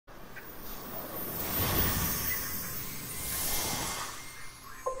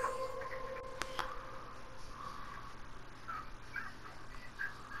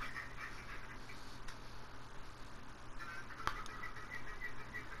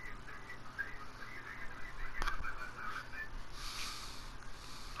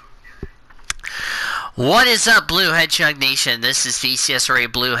What is up, Blue Hedgehog Nation? This is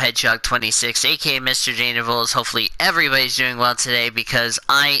VCSRA Blue Hedgehog 26, aka Mr. Janables. Hopefully everybody's doing well today, because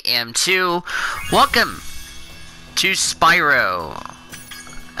I am too. Welcome to Spyro.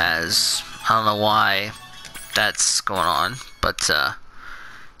 As, I don't know why that's going on, but,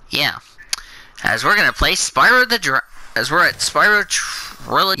 yeah. As we're gonna play Spyro as we're at Spyro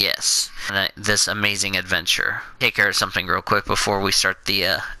Trilogy. Yes. This amazing adventure. Take care of something real quick before we start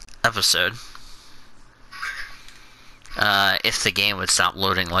the, episode. If the game would stop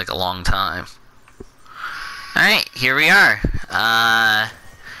loading like a long time. Alright, here we are.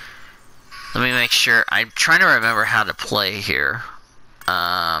 Let me make sure. I'm trying to remember how to play here.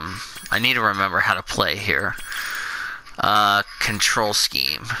 I need to remember how to play here. Control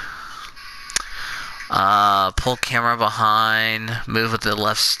scheme. Pull camera behind. Move with the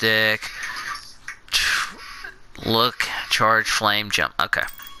left stick. Look, charge, flame, jump. Okay.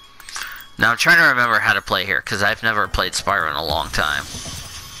 Now I'm trying to remember how to play here, because I've never played Spyro in a long time.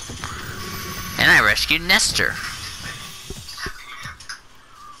 And I rescued Nestor.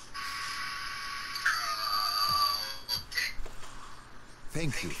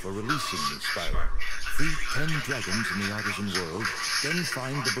 Thank you for releasing me, Spyro. Free 10 dragons in the artisan world, then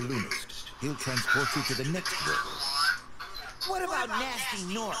find the balloonist. He'll transport you to the next world. What about Nasty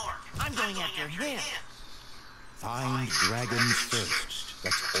North? I'm going after him. Find dragons first.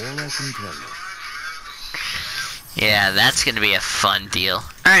 That's all I can tell you. Yeah, that's gonna be a fun deal.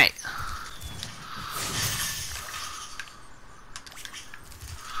 Alright.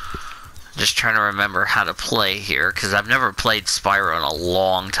 Just trying to remember how to play here, because I've never played Spyro in a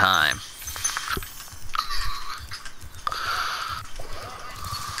long time.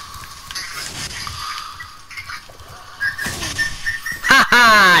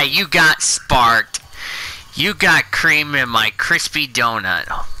 Haha! You got sparked. You got cream in my crispy donut.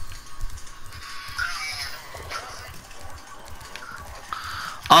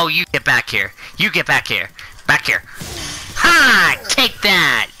 Oh, you get back here. You get back here. Back here. Ha! Take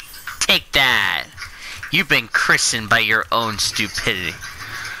that! Take that! You've been christened by your own stupidity.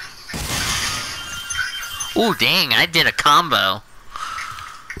 Ooh, dang, I did a combo.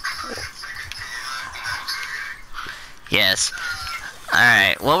 Yes.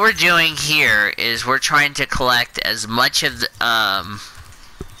 Alright, what we're doing here is we're trying to collect as much of the,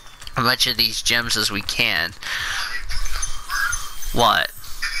 these gems as we can. What?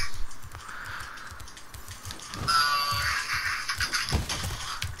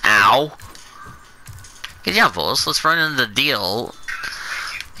 Ow. Good job, Bulls. Let's run into the deal.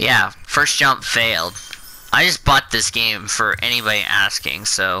 Yeah, first jump failed. I just bought this game for anybody asking,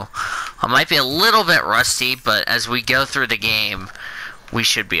 so I might be a little bit rusty, but as we go through the game, we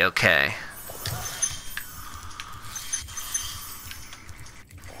should be okay.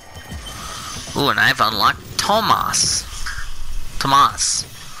 Ooh, and I've unlocked Tomas.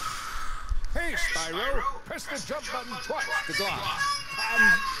 Hey, Spyro! Press the jump button twice to glide.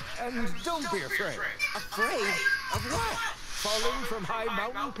 And don't be afraid. Afraid of what? Falling from high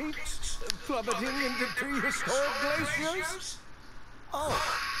mountain peaks? Plummeting into prehistoric glaciers? Oh,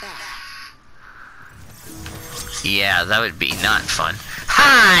 that. Yeah, that would be not fun.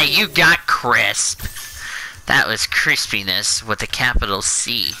 Hi, you got crisp. That was crispiness with a capital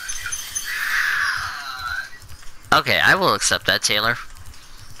C. Okay, I will accept that, Taylor.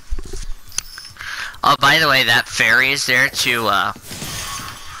 Oh, by the way, that fairy is there to, ha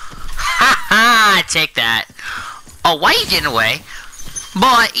ha! Take that. Oh, why are you getting away?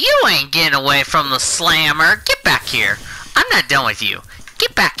 Boy, you ain't getting away from the slammer. Get back here. I'm not done with you.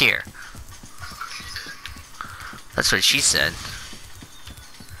 Get back here. That's what she said.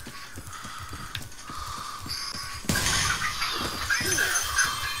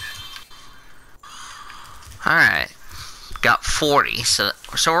 Alright. Got 40, so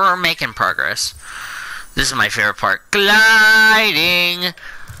we're making progress. This is my favorite part. Gliding!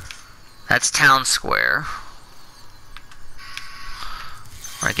 That's Town Square.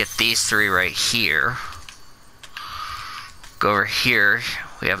 I'm gonna get these three right here. Go over here.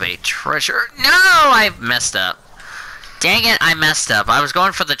 We have a treasure. No! I messed up. Dang it, I messed up. I was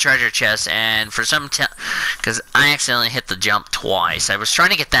going for the treasure chest, and for some because I accidentally hit the jump twice. I was trying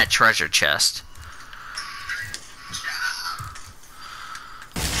to get that treasure chest.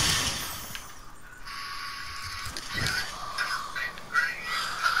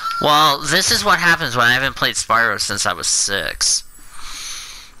 Well, this is what happens when I haven't played Spyro since I was 6.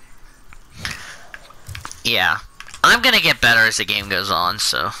 Yeah. I'm gonna get better as the game goes on,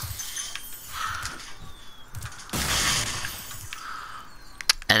 so.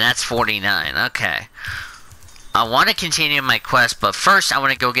 And that's 49. Okay. I want to continue my quest, but first I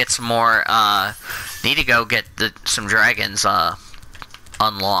want to go get some more Need to go get some dragons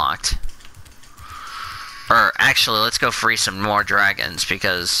unlocked. Or actually, let's go free some more dragons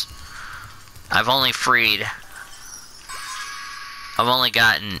because I've only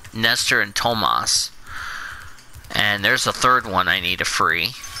gotten Nestor and Tomas. And there's a third one I need to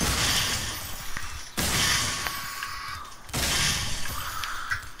free.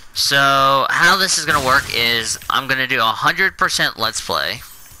 So, how this is going to work is I'm going to do 100% Let's Play.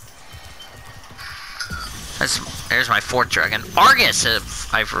 There's my fourth dragon. Argus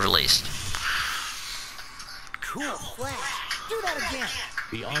I've released. Cool flash. Do that again.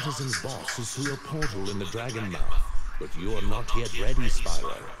 The artisan's boss is through a portal in the dragon mouth, but you are not yet ready,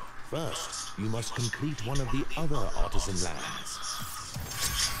 Spyro. First, you must complete one of the other artisan lands.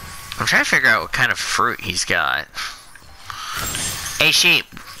 I'm trying to figure out what kind of fruit he's got. Hey, sheep.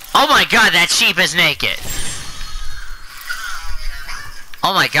 Oh my god, that sheep is naked.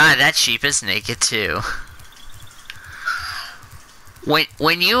 Oh my god, that sheep is naked too.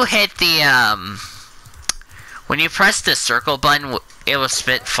 When you hit the, when you press the circle button, it will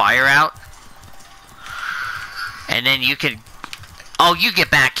spit fire out. And then you can... Oh, you get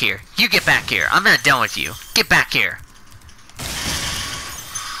back here. You get back here. I'm not done with you. Get back here.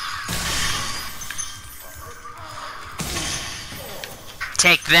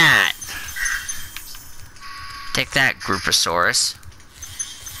 Take that. Take that, Grouposaurus.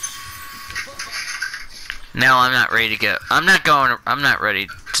 No, I'm not ready to go. I'm not ready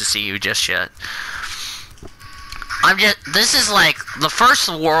to see you just yet. This is like, the first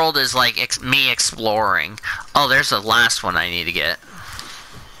world is like me exploring. Oh, there's the last one I need to get.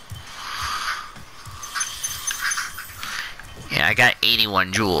 Yeah, I got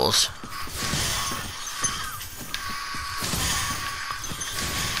 81 jewels.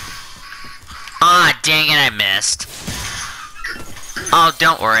 Ah, dang it, I missed. Oh,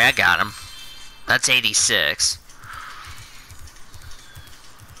 don't worry, I got him. That's 86.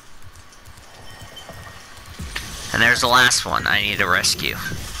 And there's the last one I need to rescue.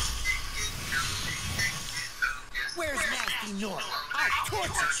 Where's Nasty North? I'll torture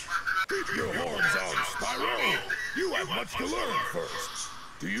you. Keep your horns on, Spyro! You have much to learn first.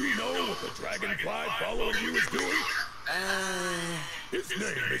 Do you know what the dragonfly following you is doing? His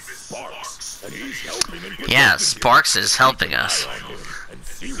name is Sparks, and he's helping and protecting Yeah, Sparks is helping us. And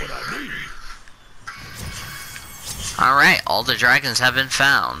see what I mean. Alright, all the dragons have been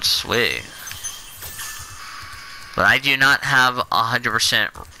found. Sweet. But I do not have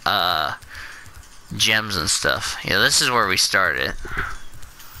 100% gems and stuff. Yeah, this is where we started.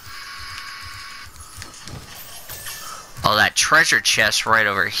 Oh, that treasure chest right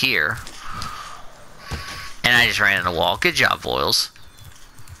over here. And I just ran into the wall. Good job, Voiles.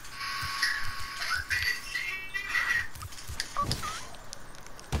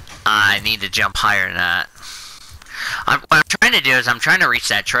 I need to jump higher than that. What I'm trying to do is I'm trying to reach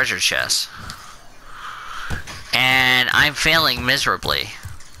that treasure chest. And I'm failing miserably.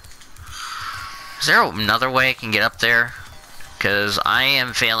 Is there another way I can get up there? Because I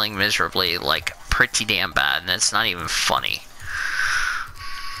am failing miserably, like, pretty damn bad, and it's not even funny.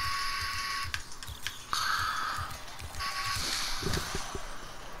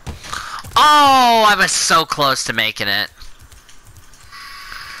 Oh, I was so close to making it.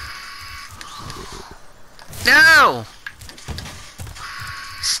 No!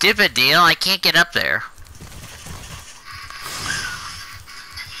 Stupid deal, I can't get up there.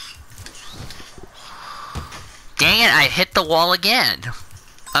 Dang it, I hit the wall again.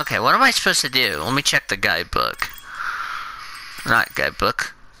 Okay, what am I supposed to do? Let me check the guidebook. Not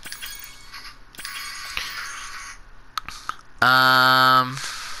guidebook.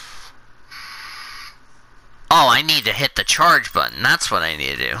 Oh, I need to hit the charge button. That's what I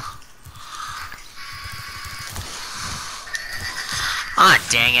need to do. Ah,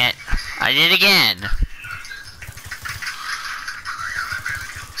 dang it. I did it again.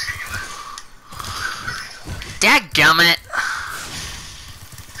 Dadgummit.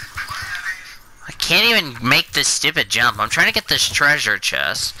 I can't even make this stupid jump. I'm trying to get this treasure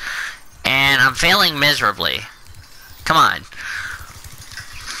chest, and I'm failing miserably. Come on.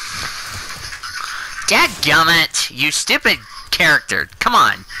 Dadgummit, you stupid character. Come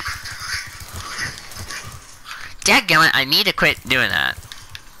on. Dadgummit, I need to quit doing that.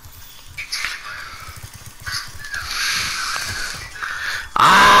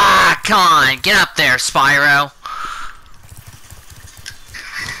 Ah, come on. Get up there, Spyro.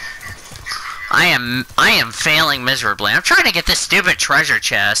 I am failing miserably. I'm trying to get this stupid treasure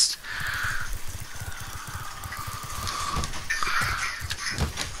chest.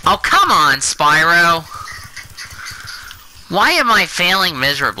 Oh, come on, Spyro. Why am I failing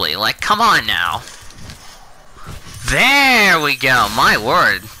miserably? Like, come on now. There we go. My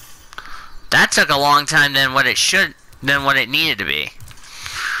word. That took a long time than what it needed to be.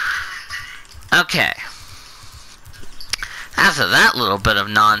 Okay. After that little bit of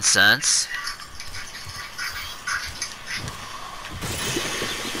nonsense.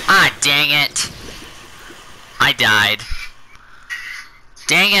 Ah, dang it. I died.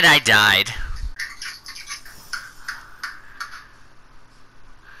 Dang it, I died.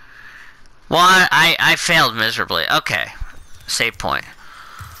 Well, I failed miserably. Okay. Save point.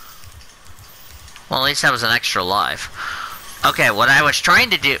 Well, at least that was an extra life. Okay, what I was trying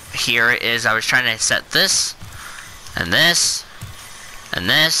to do here is I was trying to set this, and this, and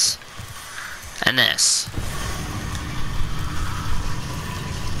this, and this.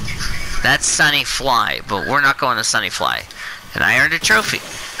 That's Sunny Fly, but we're not going to Sunny Fly. And I earned a trophy.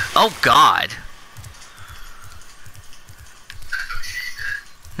 Oh, God.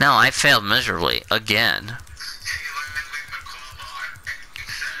 No, I failed miserably. Again.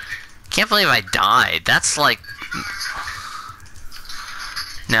 Can't believe I died. That's like...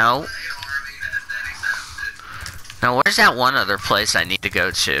 No. Now, where's that one other place I need to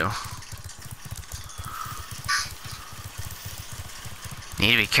go to?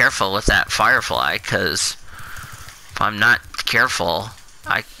 Need to be careful with that firefly, because if I'm not careful,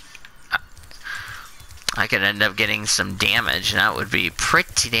 I could end up getting some damage, and that would be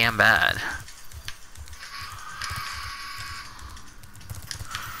pretty damn bad.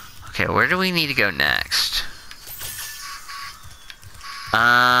 Okay, where do we need to go next?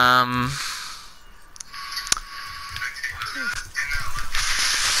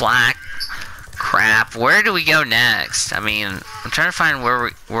 Flack. Crap. Where do we go next? I mean, I'm trying to find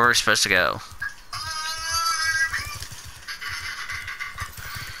where we're supposed to go.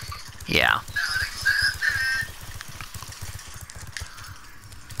 Yeah.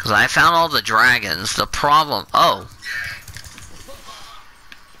 Because I found all the dragons. The problem... Oh.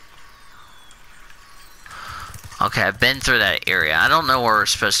 Okay, I've been through that area. I don't know where we're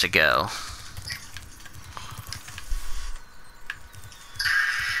supposed to go.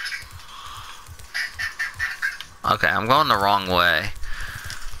 Okay, I'm going the wrong way.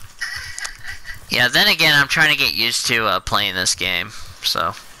 Yeah, then again, I'm trying to get used to playing this game,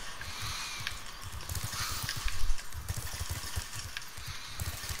 so...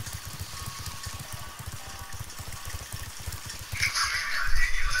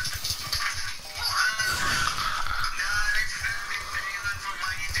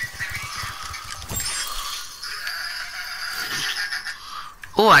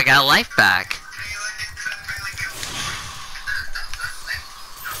 Ooh, I got a life back.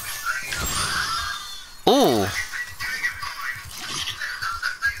 Ooh.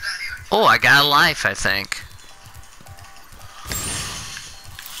 Oh, I got a life, I think.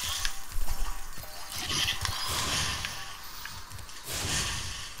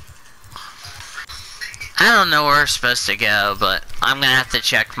 I don't know where we're supposed to go, but I'm gonna have to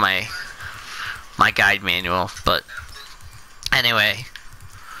check my guide manual. But anyway,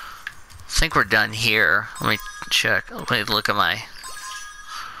 I think we're done here. Let me check. Let me look at my...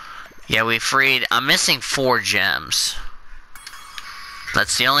 Yeah, we freed... I'm missing 4 gems.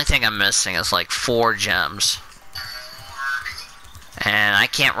 That's the only thing I'm missing is like 4 gems. And I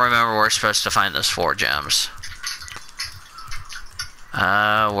can't remember where we're supposed to find those 4 gems. Where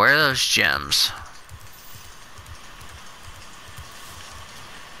are those gems?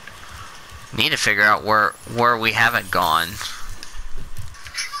 Need to figure out where we haven't gone.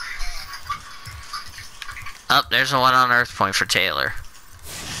 Oh, there's a one on Earth Point for Taylor.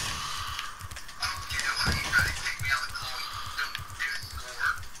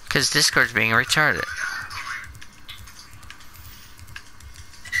 Because Discord's being retarded.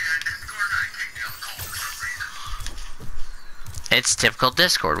 It's typical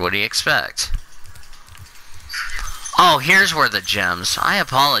Discord, what do you expect? Oh, here's where the gems. I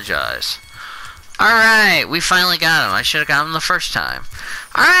apologize. Alright, we finally got them. I should have got them the first time.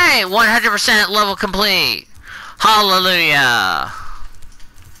 Alright, 100% level complete. Hallelujah.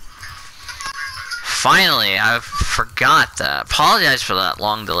 Finally, I forgot that. Apologize for that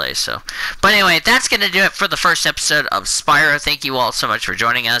long delay. But anyway, that's going to do it for the first episode of Spyro. Thank you all so much for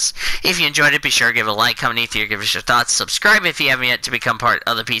joining us. If you enjoyed it, be sure to give it a like, comment beneath here, give us your thoughts, subscribe if you haven't yet to become part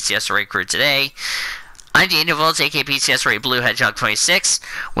of the PCS Array crew today. I'm Daniel Volts, aka PCS Array Blue Hedgehog 26.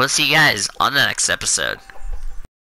 We'll see you guys on the next episode.